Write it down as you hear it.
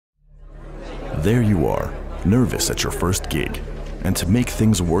There you are, nervous at your first gig. And to make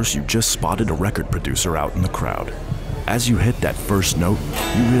things worse, you just spotted a record producer out in the crowd. As you hit that first note,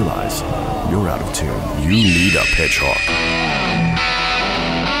 you realize you're out of tune. You need a PitchHawk.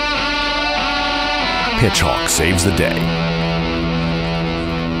 PitchHawk saves the day.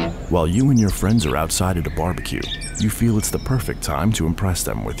 While you and your friends are outside at a barbecue, you feel it's the perfect time to impress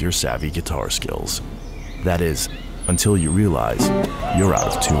them with your savvy guitar skills. That is, until you realize you're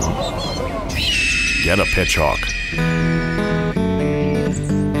out of tune. Get a PitchHawk.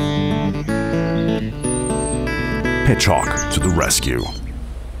 PitchHawk to the rescue.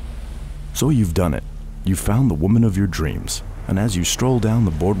 So you've done it. You've found the woman of your dreams. And as you stroll down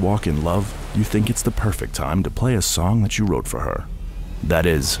the boardwalk in love, you think it's the perfect time to play a song that you wrote for her. That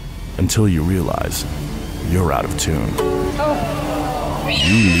is, until you realize you're out of tune.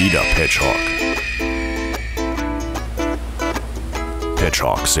 You need a PitchHawk.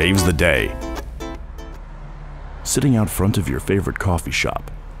 PitchHawk saves the day. Sitting out front of your favorite coffee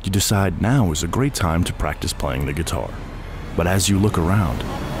shop, you decide now is a great time to practice playing the guitar. But as you look around,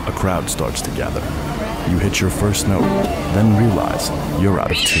 a crowd starts to gather. You hit your first note, then realize you're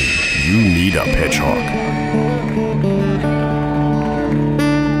out of tune. You need a PitchHawk.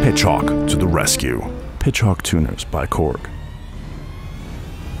 PitchHawk to the rescue. PitchHawk Tuners by Korg.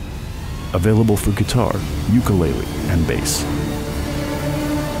 Available for guitar, ukulele, and bass.